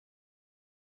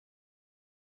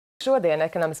Šodien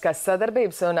Ekonomiskās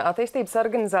sadarbības un attīstības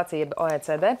organizācija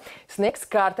OECD sniegs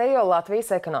kārtējo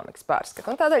Latvijas ekonomikas pārskatu.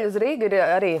 Un tādēļ uz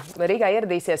Rīgā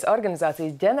ieradīsies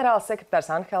organizācijas ģenerālsekretārs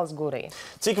Anhels Gurija.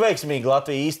 Cik veiksmīgi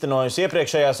Latvija īstenojusi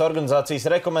iepriekšējās organizācijas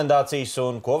rekomendācijas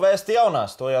un ko vēsta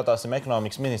jaunās? To jautāsim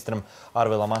ekonomikas ministram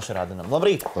Arvilam Ašeradenam.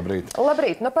 Labrīt! Labrīt!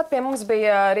 Labrīt! Nu, pat pie mums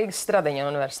bija Rīgas Stradiņa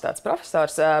universitātes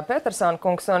profesors Petersona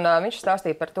kungs, un viņš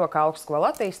stāstīja par to, kā augstskola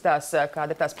attīstās,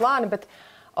 kāda ir tās plāni, bet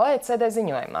OECD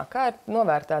ziņojumā, kā ir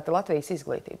novērtēta Latvijas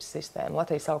izglītības sistēma,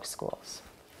 Latvijas augstskolas?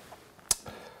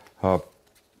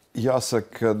 Jāsaka,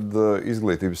 ka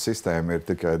izglītības sistēma ir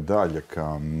tikai daļa,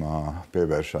 kam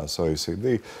pievēršās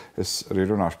OECD. Es arī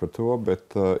runāšu par to,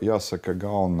 bet jāsaka,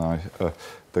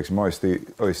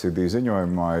 OECD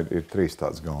ziņojumā ir trīs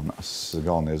tādas galvenās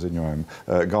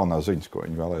ziņas, ko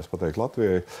viņi vēlēs pateikt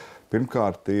Latvijai.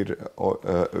 Pirmkārt,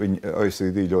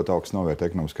 OECD ļoti augstu novērtē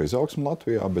ekonomiskā izaugsmu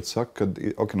Latvijā, bet saka, ka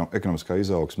ekonomiskā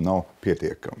izaugsme nav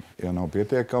pietiekama. Ja nav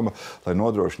pietiekama, lai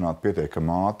nodrošinātu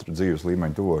pietiekami ātru dzīves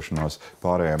līmeņu tuvošanos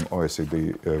pārējiem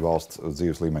OECD valsts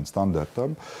dzīves līmeņu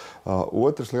standartam.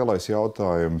 Otrs lielais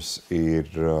jautājums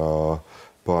ir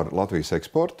par Latvijas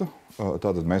eksportu.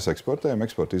 Tātad mēs eksportējam,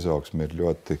 eksporta izaugsme ir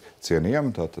ļoti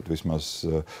cienījama, tātad vismaz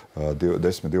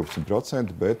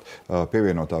 10–12%, bet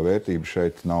pievienotā vērtība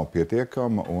šeit nav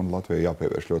pietiekama un Latvijai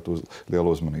jāpievērš ļoti lielu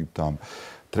uzmanību tām.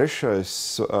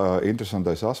 Trešais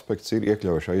interesantais aspekts ir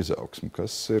iekļaujošā izaugsme,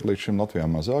 kas ir līdz šim Latvijā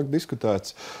mazāk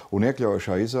diskutēts, un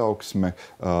iekļaujošā izaugsme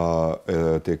par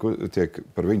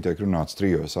viņu tiek runāts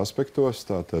trijos aspektos.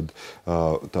 Tātad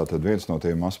viens no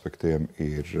tiem aspektiem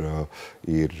ir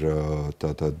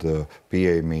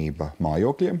pieejamība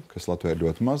mājokļiem, kas Latvijā ir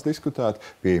ļoti maz diskutēta,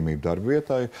 pieejamība darba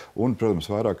vietai un,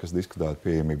 protams, vairāk, kas diskutēta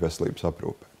pieejamība veselības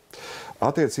aprūpē.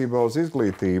 Attiecībā uz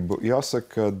izglītību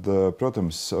jāsaka, ka,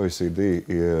 protams, OECD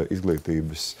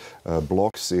izglītības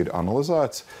bloks ir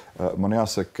analizēts. Man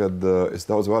jāsaka, ka es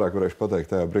daudz vairāk varēšu pateikt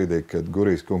tajā brīdī, kad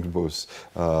Gurijas kungs būs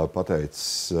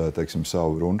pateicis, teiksim,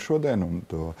 savu runu šodien un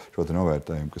šo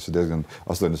novērtējumu, kas ir diezgan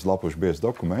 80 lapušu biezs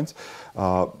dokuments.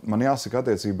 Man jāsaka,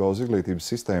 attiecībā uz izglītības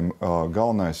sistēmu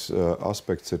galvenais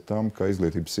aspekts ir tam, ka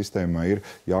izglītības sistēmā ir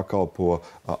jākalpo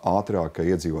ātrākai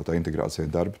iedzīvotāju integrācijai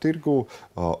darba tirgū,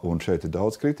 un šeit ir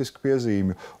daudz kritisku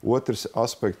piezīmju. Otrs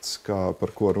aspekts,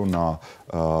 par ko runā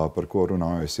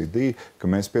OECD, ka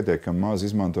mēs pietiekami maz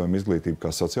izmantojam izglītību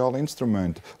kā sociālu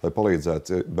instrumentu, lai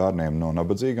palīdzētu bērniem no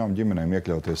nabadzīgām ģimenēm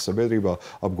iekļauties sabiedrībā,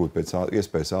 apgūt pēc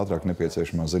iespējas ātrāk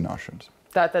nepieciešamās zināšanas.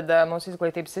 Tātad mūsu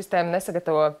izglītības sistēma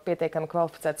nesagatavo pietiekami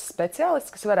kvalificētas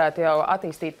speciālistus, kas varētu jau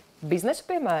attīstīt biznesu,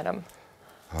 piemēram?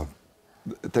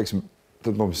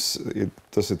 Tad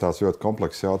tas ir tāds ļoti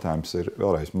komplekss jautājums.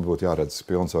 Vēlreiz mums būtu jāredz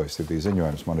pilns OECD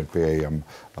ziņojums, man ir pieejama,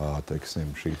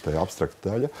 teiksim, šī abstrakta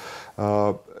daļa.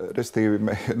 Restīvi,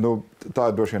 tā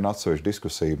ir droši vien atsevišķa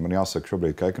diskusija. Man jāsaka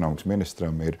šobrīd, ka ekonomikas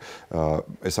ministram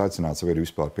es aicinātu sabiedrību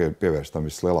vispār pievērst tam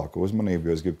vislielāko uzmanību,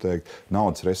 jo es gribu teikt,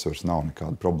 naudas resursi nav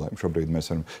nekāda problēma. Šobrīd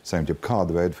mēs varam saņemt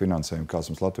jebkādu veidu finansējumu,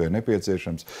 kāds mums Latvijai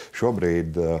nepieciešams.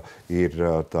 Šobrīd ir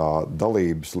tā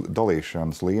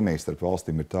dalīšanas līnija starp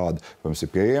valstīm ir tāda, vai mums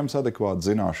ir pieejams adekvāti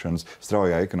zināšanas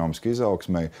straujā ekonomiski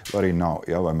izaugsmē, arī nav.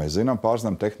 Ja? Vai mēs zinām,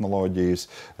 pārzinām tehnoloģijas,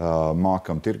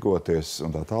 mākam tirgoties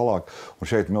un tā tālāk. Un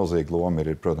šeit milzīga loma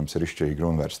ir, protams, ir izšķirīga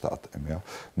universitātēm. Ja?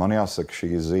 Man jāsaka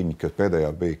šī ziņa, ka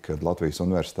pēdējā bija, kad Latvijas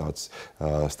universitātes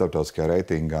starptautiskajā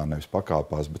reitingā nevis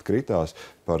pakāpās, bet kritās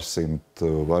par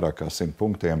vairāk kā 100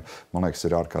 punktiem. Man liekas,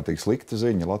 ir ārkārtīgi slikta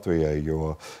ziņa Latvijai,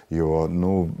 jo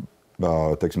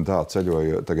teiksim tā,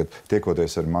 ceļoju, tagad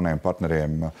tiekoties ar maniem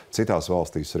partneriem citās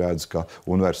valstīs, redzu, ka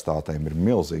universitātēm ir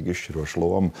milzīgi izšķiroša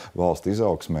loma valsts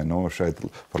izaugsmē. Šeit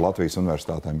par Latvijas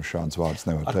universitātēm šādas vārdas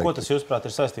nevar teikt. Ar ko tas, jūsuprāt,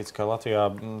 ir saistīts, ka Latvijā,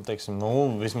 teiksim,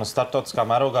 vismaz starptautiskā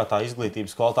mērogā tā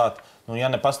izglītības kvalitāte, ja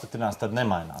nepasliktinās, tad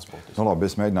nemainās būtiski? Labi,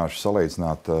 es mēģināšu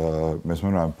salīdzināt. Mēs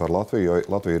runājam par Latviju.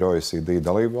 Latvija ir OECD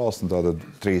dalību valsts, un tātad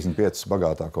 35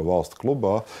 bagātāko valstu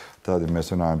klubā. Tad, ja mēs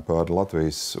runājam par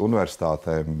Latvijas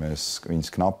universitātēm,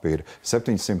 viņas knapi ir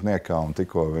 700-niekā, un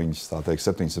tikko viņas, tā teikt,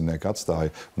 700-nieki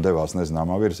atstāja un devās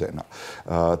nezināmā virzienā.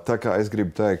 Tā kā es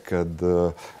gribu teikt, ka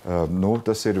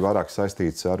tas ir vairāk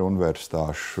saistīts ar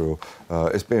universitāšu,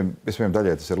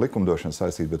 daļai tas ir likumdošanas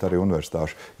saistīts, bet arī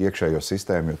universitāšu iekšējo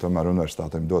sistēmu, jo tomēr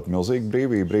universitātēm dot milzīgu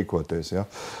brīvību rīkoties. Ja?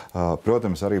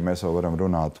 Protams, arī mēs vēl varam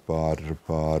runāt par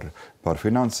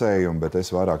finansējumu, bet es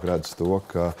vairāk redzu to,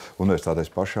 ka universitātēs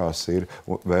pašās ir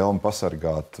vēlme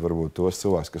pasargāt varbūt tos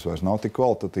cilvēkus, kas vairs nav tik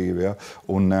kvalitatīvi, ja,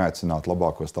 un neaicināt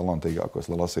labākos, talantīgākos,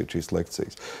 lai lasītu šīs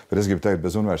lekcijas. Bet es gribu teikt,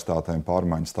 bez universitātēm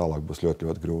pārmaiņas tālāk būs ļoti,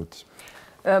 ļoti grūtas.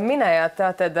 Minējāt,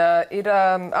 tātad ir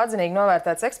atzinīgi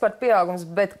novērtēts eksporta pieaugums,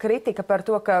 bet kritika par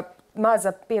to, ka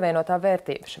maza pievienotā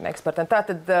vērtība šim eksportam.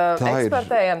 Tātad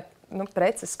eksportējam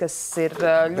preces, kas ir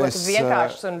ļoti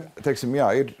vienkāršas. Teiksim, jā,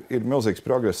 ir milzīgs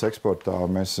progress eksportā.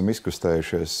 Mēs esam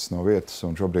izkustējušies no vietas,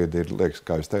 un šobrīd ir, liekas,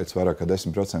 kā jūs teicat, vairāk kā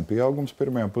 10% pieaugums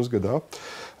pirmajā pusgadā.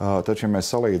 Taču, ja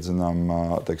mēs salīdzinām,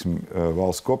 teiksim,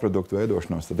 valsts koproduktu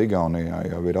veidošanos, tad Igaunijā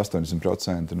jau ir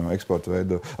 80% no eksporta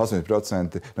veido,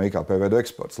 80% no IKP veido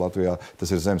eksports. Latvijā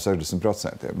tas ir zem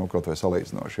 60%, kaut vai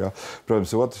salīdzinoši. Jā.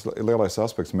 Protams, otrs lielais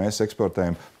aspekts, mēs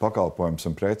eksportējam pakalpojumus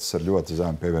un preces ar ļoti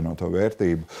zemu pievienoto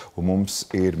vērtību. Un mums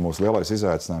ir mūsu lielais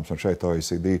izaicinājums, un šeit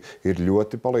OECD ir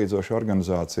ļoti palīdzoša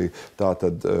organizācija.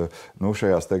 Tātad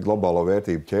šajās globālo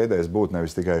vērtību ķēdēs būtu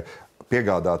nevis tikai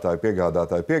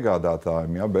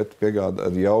piegādātājiem, ja, bet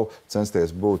jau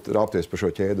censties rāpties pa šo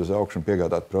ķēdu uz augšu un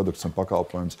piegādāt produktus un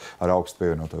pakalpojumus ar augstu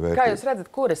pievienoto vērtību. Kā jūs redzat,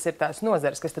 kuras ir tās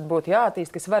nozares, kas tad būtu jāattīst,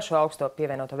 kas var šo augsto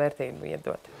pievienoto vērtību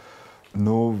iedot?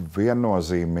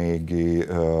 Viennozīmīgi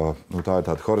tā ir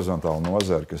tāda horizontāla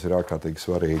nozara, kas ir ārkārtīgi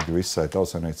svarīga visai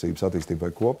tautsaimniecības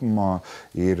attīstībai kopumā,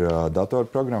 ir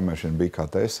datorprogrammēšana,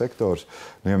 IKT sektors.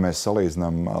 Ja mēs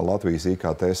salīdzinām Latvijas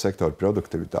IKT sektoru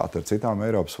produktivitāti ar citām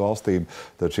Eiropas valstīm,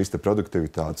 tad šis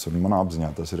produktivitātes, un manā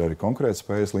apziņā tas ir arī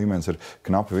konkurētspējas līmenis, ir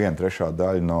knapi 1/3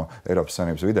 daļa no Eiropas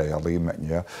Savienības vidējā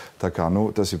līmeņa. Ja? Tā kā,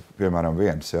 tas ir, piemēram,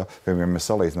 viens. Ja? Piemēram, mēs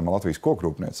salīdzinām Latvijas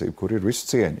kokrūpniecību, kur ir visu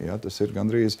cieņa. Ja? Tas ir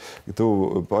gandrīz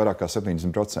vairāk kā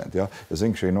 70%. Ja? Es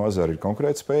zinu, ka šī nozara ir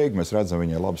konkurētspējīga, mēs redzam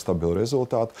viņai labi stabilu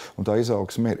rezultātu, un tā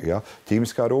izaugsme ir. Ja?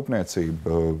 Ķīmiskā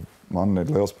rūpniecība, man ir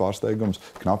liels pārsteigums,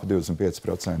 knapi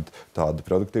 25% tāda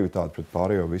produktivitāte pret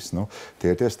pārējo visu.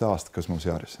 Tie ir tie stāsti, kas mums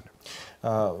jārisina.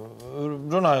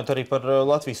 Runājot arī par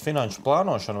Latvijas finanšu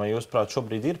plānošanu, vai jūsuprāt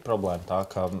šobrīd ir problēma tā,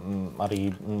 ka arī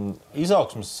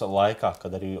izaugsmes laikā,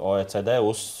 kad arī OECD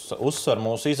uzsver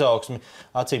mūsu izaugsmi,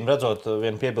 acīm redzot,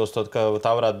 vien piebilstot, ka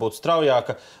tā varētu būt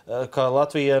straujāka, ka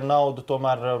Latvija naudu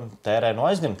tomēr tērē no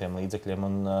aizņemtiem līdzekļiem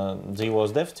un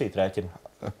dzīvos deficīta rēķina?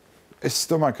 Es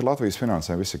domāju, ka Latvijas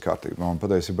finansēm viss ir kārtībā. Un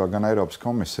patiesībā gan Eiropas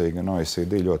komisija, gan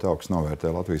OECD ļoti augstu novērtē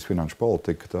Latvijas finanšu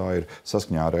politiku. Tā ir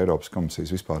saskaņā ar Eiropas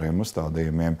komisijas vispārējiem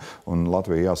uzstādījumiem. Un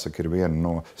Latvija, jāsaka, ir viena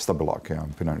no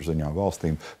stabilākajām finanšu ziņā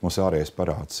valstīm. Mūsu ārējais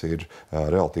parāds ir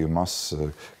relatīvi mazs,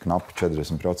 knapi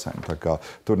 40%. Tā kā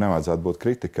tur nevajadzētu būt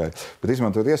kritikai. Bet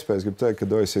izmantot iespējas, gribu teikt, ka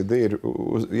OECD ir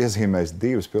iezīmējis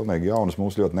divas pilnīgi jaunas,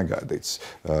 mūsu ļoti negaidītas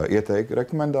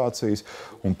rekomendācijas.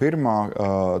 Un pirmā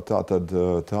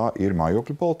tā ir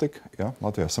mājokļu politika. Ja?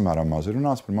 Latvijā samērā maz ir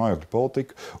runāts par mājokļu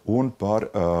politiku un par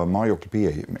mājokļu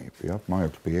pieejamību. Ja?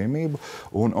 Mājokļu pieejamību.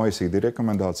 Un OECD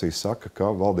rekomendācijas saka,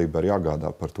 ka valdība ir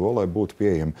jāgādā par to, lai būtu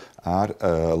pieejami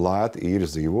lēti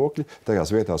īres dzīvokļi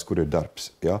tajās vietās, kur ir darbs.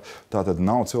 Ja? Tātad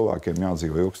nav cilvēkiem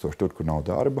jādzīvo ilgstoši tur, kur nav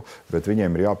darba, bet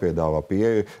viņiem ir jāpiedāvā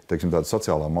pieeja, teiksim, tāda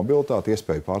sociālā mobilitāte,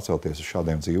 iespēja pārcelties uz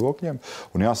šādiem dzīvokļiem.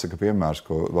 Un jāsaka, piemērs,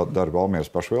 ko dara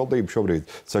Valmieras pašvaldība, šobrīd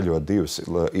ceļot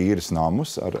 2 īres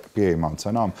namus ar pieejamām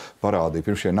cenām, parādīja,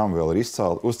 pirms šie nami vēl ir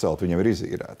uzcelti, viņiem ir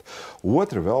izīrēti.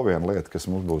 Otra vēl viena lieta, kas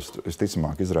mums būs,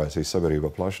 visticamāk, izraisīs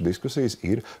sabiedrībā plašas diskusijas,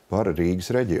 ir par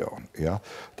Rīgas reģionu. Ja?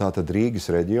 Tātad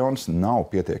Rīgas reģions nav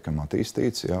pietiekami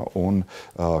attīstīts, ja? Un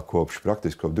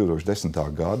praktiski kopš 2010.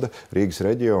 gada Rīgas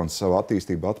reģions savu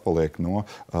attīstību atpaliek no,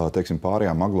 teiksim,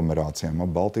 pārējām aglomerācijām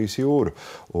ap Baltijas jūru.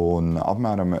 Un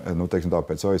apmēram, teiksim,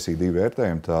 pēc OECD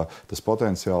vērtējuma, tas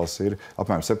potenciāls ir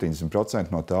apmēram 70%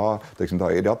 no tā, teiksim,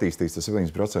 tā ir attīstīts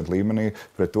 70% līmenī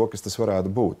pret to, kas tas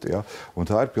varētu būt. Ja? Un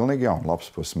tā ir pilnīgi jauna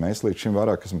labs puses. Mēs līdz šim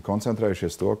vairāk esam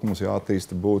koncentrējušies to, ka mums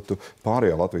jāattīsta būtu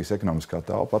pārējā Latvijas ekonomiskā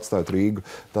telpa, atstāt Rīgu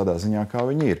tādā ziņā, kā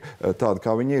viņi ir. Tāda,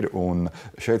 kā viņi ir. Un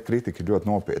šeit kritika ir ļoti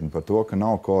nopietna par to, ka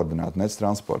nav koordinēta nec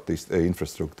transporta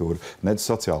infrastruktūra, nec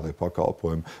sociālie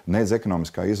pakalpojumi, nec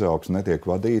ekonomiskā izaugsme netiek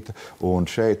vadīta. Un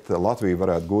šeit Latvija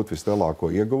varētu gūt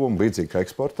vislielāko ieguvumu, līdzīgi kā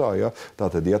eksportā. Ja?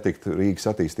 Tātad, ja tiktu Rīgas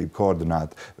attīstība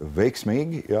koordinēta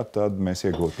veiksmīgi, ja, tad mēs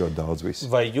iegūtu ļoti daudz visu.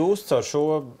 Vai jūs caur šo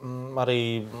arī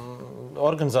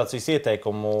organizācijas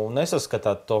ieteikumu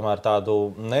nesaskatāt tomēr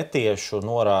tādu netiešu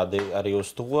norādi arī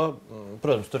uz to?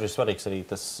 Protams, tur ir svarīgs arī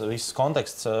tas viss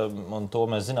konteksts, un to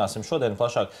mēs zināsim šodien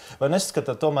plašāk. Vai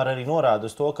nesaskatāt tomēr arī norādi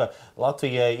uz to, ka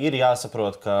Latvijai ir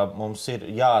jāsaprot, ka mums ir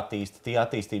jāattīsta tie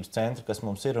attīstības centri, kas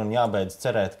mums ir, un jābeidz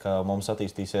cerēt, ka mums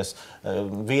attīstīsies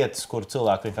vietas, kur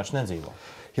cilvēki vienkārši nedzīvo?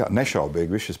 Jā,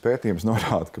 nešaubīgi viss šis pētījums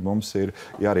norāda, ka mums ir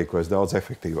jārīkojas daudz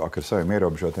efektīvāk ar saviem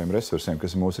ierobežotiem resursiem,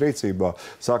 kas ir mūsu rīcībā.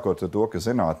 Sākot ar to, ka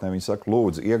zinātnē viņi saka,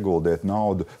 lūdzu, ieguldiet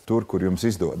naudu tur, kur jums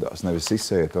izdodas. Nevis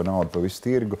izsējiet to naudu pa visu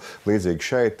tirgu. Līdzīgi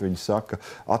šeit viņi saka,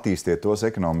 attīstiet tos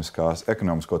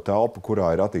ekonomisko telpu,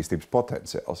 kurā ir attīstības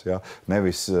potenciāls. Ja?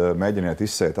 Nevis mēģiniet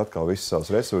izsēt atkal visus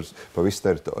savus resursus pa visu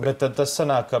teritoriju. Bet tad tas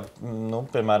sanāk, ka,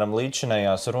 piemēram,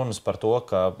 līdzinējās runas par to,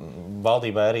 ka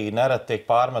valdībai arī nerad tiek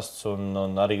pārmests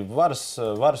un arī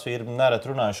varas vīri nerad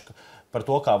runājuši par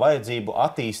to, kā vajadzību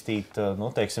attīstīt,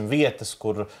 teiksim, vietas,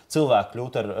 kur cilvēki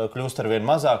kļūst ar vien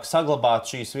mazāk, saglabāt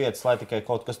šīs vietas, lai tikai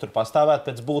kaut kas tur pastāvētu.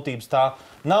 Pēc būtības tā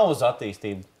nav uz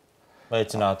attīstību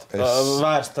veicināt,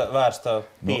 vērsta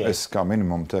pieeja. Es kā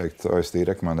minimumu teiktu, OECD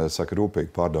rekomendētu, saka,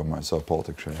 rūpīgi pārdomāt savu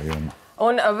politiku šajā jomā.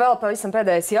 Un vēl pavisam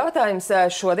pēdējais jautājums.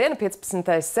 Šodien,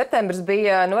 15. septembris,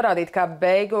 bija norādīta kā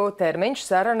beigu termiņš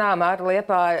sarunām ar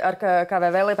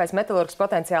KVV Liepājas metalurgas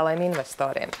potenciālajiem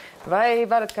investoriem. Vai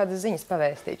varat kādas ziņas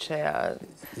pavēstīt šajā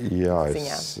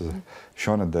ziņā?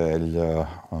 Šonedēļ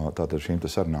tātad šīm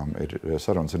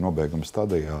sarunas ir nobeiguma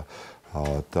stadijā.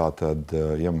 Tātad,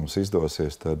 ja mums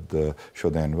izdosies, tad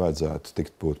šodien vajadzētu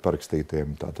būt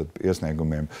parakstītiem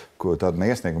iesniegumiem, ne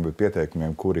iesniegumi, bet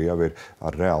pieteikumiem, kuri jau ir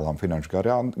ar reālām finanšu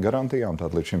garantijām.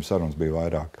 Tātad līdz šim sarunas bija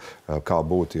vairāk, kā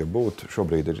būtu, ja būtu.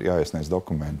 Šobrīd ir jāiesniedz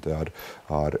dokumenti ar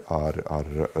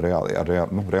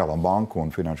reālām banku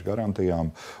un finanšu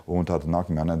garantijām. Un tātad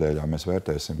nākamajā nedēļā mēs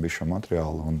vērtēsim visu šo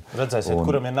materiālu. Redzēsiet,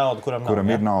 kuram ir nauda,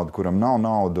 kuram ir nauda, kuram nav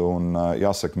nauda. Un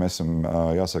jāsaka, mēs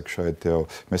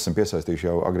esam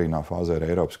piesaistījuši jau agrīnā fāzē ar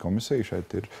Eiropas komisiju.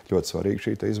 Šeit ir ļoti svarīga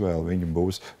šī izvēle. Viņa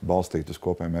būs balstīta uz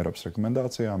kopējām Eiropas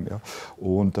rekomendācijām. Ja?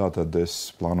 Un tātad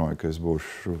es plānoju, ka es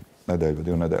būšu nedēļu vai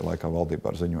 2 nedēļu laikā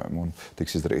valdībā ar ziņojumu un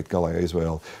tiks izdarīta galējā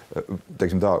izvēle.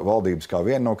 Teiksim tā, valdības kā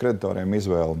viena no kreditoriem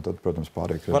izvēle, un tad, protams,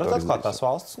 pārējie kreditori. Varat atklāt tās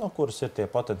valstis, no kuras ir tie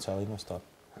potenciāli investori?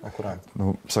 No kurām?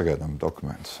 Sagaidām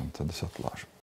dokumentus, un tad es atklāšu.